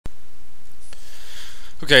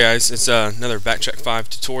Okay guys, it's another Backtrack 5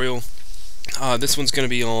 tutorial. This one's going to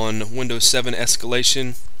be on Windows 7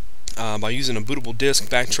 escalation by using a bootable disk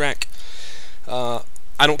backtrack.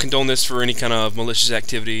 I don't condone this for any kind of malicious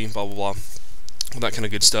activity, blah blah blah, all that kind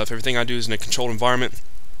of good stuff. Everything I do is in a controlled environment,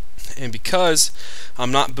 and because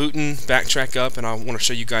I'm not booting backtrack up and I want to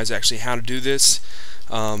show you guys actually how to do this,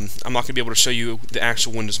 I'm not going to be able to show you the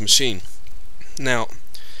actual Windows machine. Now,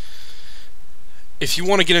 if you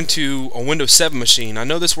want to get into a Windows 7 machine, I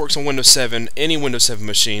know this works on Windows 7, any Windows 7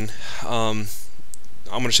 machine. I'm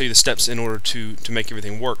going to show you the steps in order to make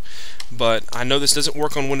everything work. But I know this doesn't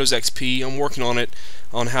work on Windows XP. I'm working on it,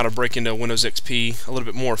 on how to break into Windows XP a little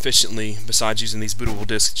bit more efficiently, besides using these bootable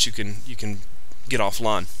disks you can get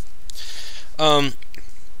offline.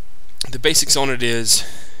 The basics on it is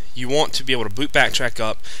you want to be able to boot backtrack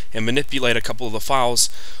up and manipulate a couple of the files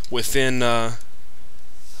within the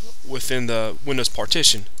Windows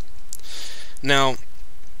partition. Now,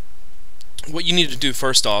 what you need to do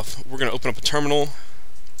first off, we're going to open up a terminal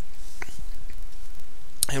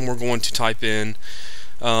and we're going to type in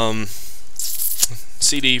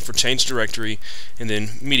CD for change directory and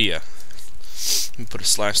then media. And put a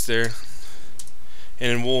slash there,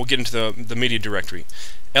 and then we'll get into the media directory.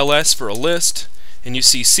 LS for a list, and you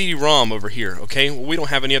see CD-ROM over here. Okay, well, we don't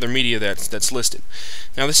have any other media that's listed.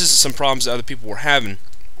 Now, this is some problems that other people were having.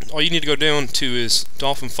 All you need to go down to is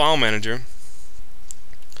Dolphin File Manager,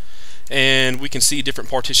 and we can see different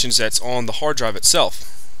partitions that's on the hard drive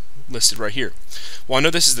itself listed right here. Well, I know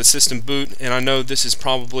this is the system boot, and I know this is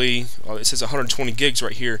probably it says 120 gigs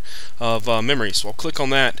right here of memory. So I'll click on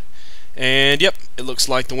that, and yep, it looks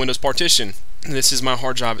like the Windows partition. And this is my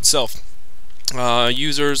hard drive itself.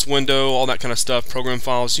 Users, window, all that kind of stuff, program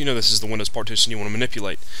files. You know this is the Windows partition you want to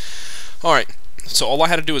manipulate. Alright, so all I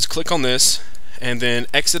had to do is click on this and then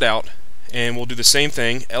exit out, and we'll do the same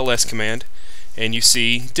thing, ls command, and you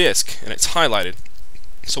see disk, and it's highlighted.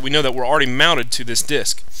 So we know that we're already mounted to this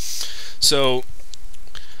disk. So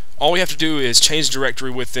all we have to do is change directory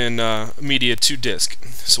within media to disk.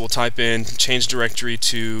 So we'll type in change directory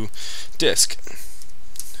to disk.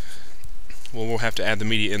 Well, we'll have to add the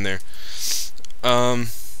media in there.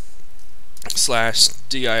 Slash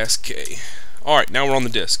disk. Alright, now we're on the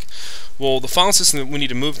disk. Well, the file system that we need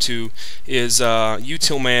to move to is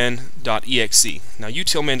utilman.exe. Now,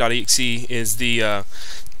 utilman.exe is the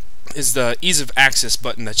ease of access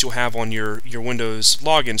button that you'll have on your Windows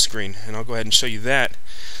login screen, and I'll go ahead and show you that,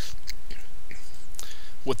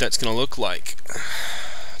 what that's going to look like.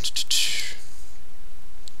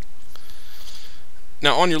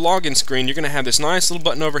 Now, on your login screen, you're going to have this nice little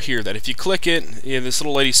button over here that if you click it, this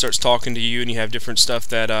little lady starts talking to you, and you have different stuff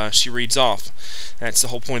that she reads off. That's the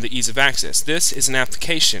whole point of the ease of access. This is an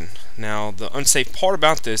application. Now, the unsafe part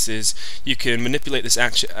about this is you can manipulate this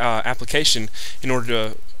application in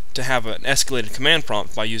order to have an escalated command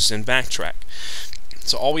prompt by using backtrack.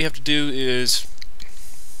 So all we have to do is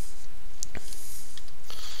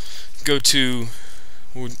go to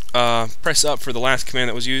press up for the last command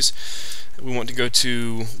that was used. We want to go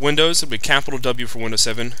to Windows. It'll be capital W for Windows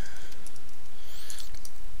 7.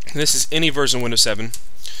 This is any version of Windows 7.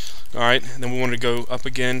 Alright, and then we want to go up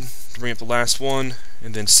again to bring up the last one,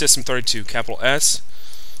 and then System32, capital S.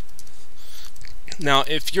 Now,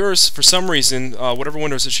 if yours, for some reason, whatever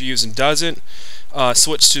Windows that you're using doesn't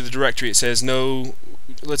switch to the directory, it says no.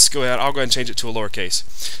 Let's go ahead. I'll go ahead and change it to a lowercase.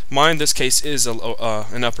 Mine, in this case, is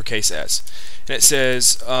an uppercase S, and it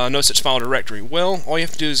says no such file directory. Well, all you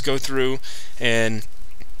have to do is go through and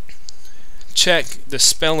check the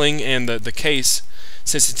spelling and the case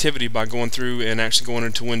sensitivity by going through and actually going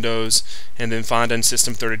into Windows and then finding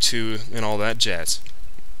System32 and all that jazz.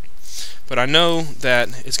 But I know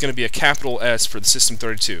that it's going to be a capital S for the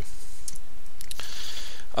System32.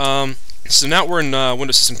 So now we're in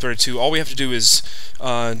Windows System 32. All we have to do is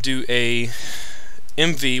do a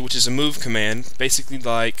MV, which is a move command, basically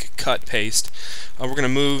like cut paste. We're going to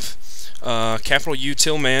move capital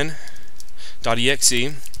utilman.exe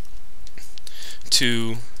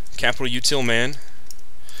to capital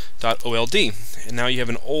utilman.old, and now you have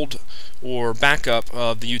an old or backup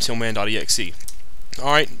of the utilman.exe.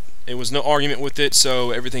 Alright, it was no argument with it,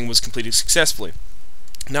 so everything was completed successfully.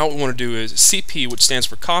 Now what we want to do is CP, which stands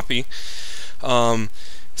for copy,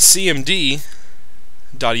 cmd.exe,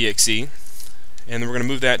 and then we're going to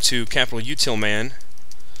move that to capital utilman.exe.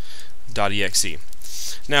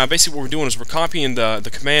 Now, basically what we're doing is we're copying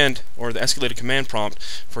the command, or the escalated command prompt,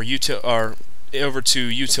 for over to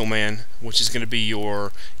utilman, which is going to be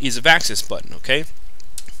your ease of access button. Okay,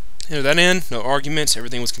 enter that in, no arguments,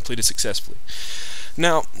 everything was completed successfully.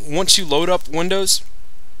 Now, once you load up Windows,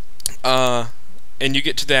 and you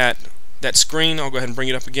get to that that screen. I'll go ahead and bring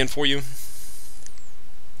it up again for you.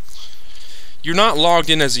 You're not logged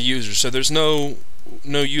in as a user, so there's no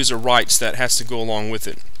user rights that has to go along with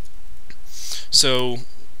it. So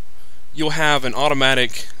you'll have an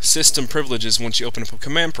automatic system privileges once you open up a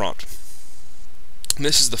command prompt. And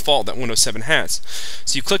this is the default that Windows 7 has.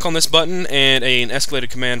 So you click on this button and an escalated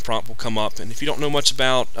command prompt will come up. And if you don't know much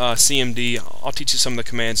about CMD, I'll teach you some of the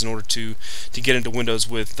commands in order to get into Windows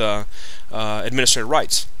with administrator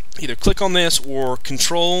rights. Either click on this or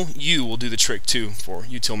Control U will do the trick too for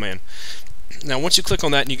utilman. Now once you click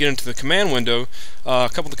on that and you get into the command window, a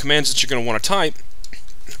couple of the commands that you're going to want to type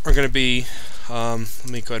are going to be, let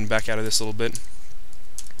me go ahead and back out of this a little bit.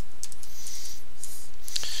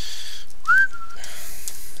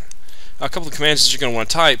 A couple of commands that you're going to want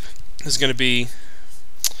to type is going to be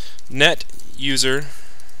net user,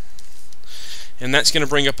 and that's going to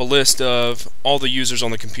bring up a list of all the users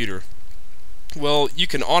on the computer. Well, you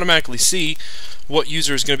can automatically see what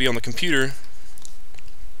user is going to be on the computer.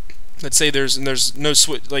 Let's say there's no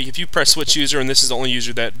switch, like if you press switch user and this is the only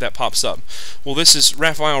user that pops up. Well, this is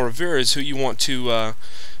Rafael Rivera is who you want to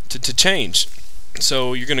change.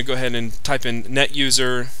 So you're going to go ahead and type in net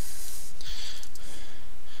user.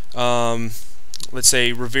 Let's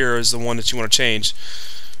say Rivera is the one that you want to change,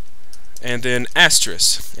 and then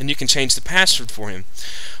asterisk, and you can change the password for him.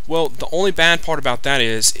 Well, the only bad part about that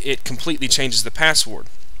is it completely changes the password.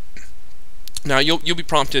 Now you'll be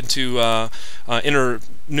prompted to enter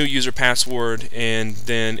new user password and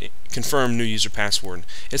then confirm new user password.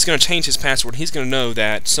 It's going to change his password. He's going to know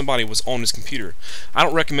that somebody was on his computer. I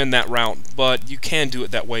don't recommend that route, but you can do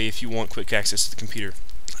it that way if you want quick access to the computer.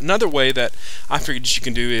 Another way that I figured you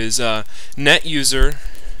can do is net user,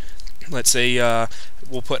 let's say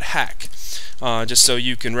we'll put hack, just so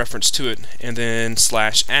you can reference to it, and then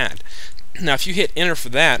 /add. Now if you hit enter for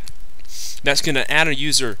that, that's going to add a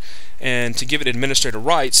user, and to give it administrator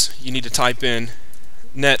rights you need to type in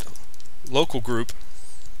net local group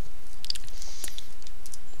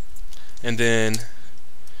and then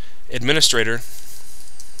administrator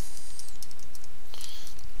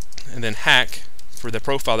and then hack for the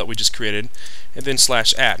profile that we just created, and then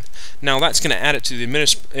 /add. Now that's going to add it to the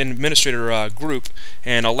administrator group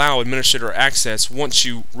and allow administrator access once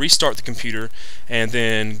you restart the computer and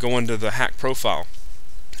then go into the hack profile.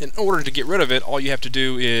 In order to get rid of it, all you have to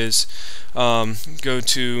do is go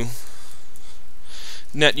to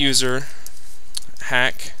net user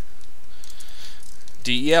hack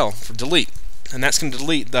del for delete, and that's going to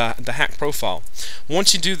delete the hack profile.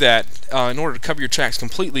 Once you do that, in order to cover your tracks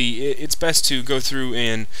completely, it's best to go through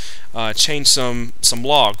and change some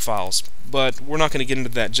log files, but we're not going to get into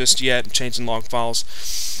that just yet, changing log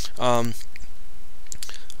files.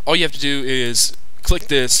 All you have to do is click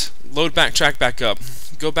this, load backtrack back up,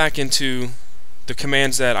 go back into the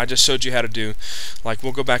commands that I just showed you how to do. Like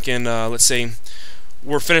we'll go back in, let's say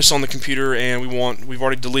we're finished on the computer and we've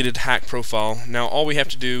already deleted hack profile. Now all we have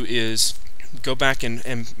to do is go back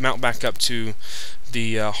and mount back up to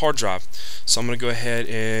the hard drive. So I'm going to go ahead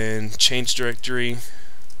and change directory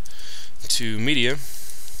to media.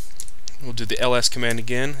 We'll do the ls command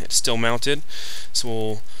again. It's still mounted, so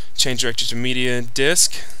we'll change directory to media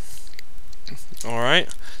disk.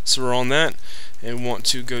 Alright, so we're on that, and we want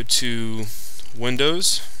to go to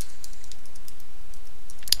Windows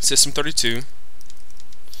System 32.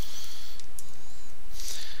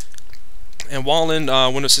 And while in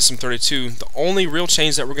Windows System 32, the only real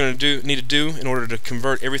change that we're going to need to do in order to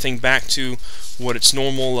convert everything back to what its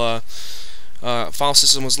normal file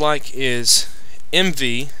system was like is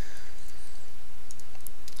mv.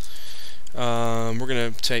 We're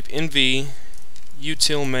going to type mv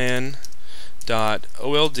utilman.old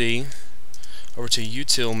over to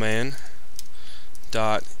utilman.exe.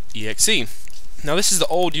 Now this is the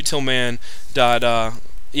old utilman.exe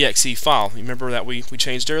file. Remember that we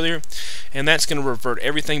changed earlier, and that's going to revert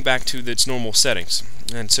everything back to its normal settings,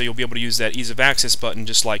 and so you'll be able to use that ease of access button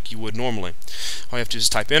just like you would normally. All you have to do is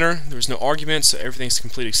type enter. There's no arguments, so everything's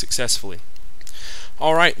completed successfully.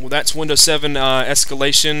 Alright, well that's Windows 7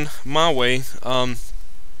 escalation my way.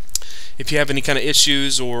 If you have any kind of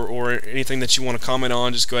issues or anything that you want to comment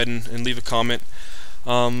on, just go ahead and leave a comment.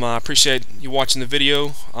 I appreciate you watching the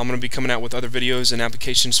video. I'm going to be coming out with other videos and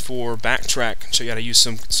applications for Backtrack, show you how to use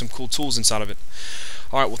some cool tools inside of it.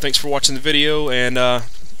 Alright, well thanks for watching the video, and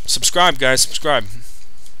subscribe guys, subscribe.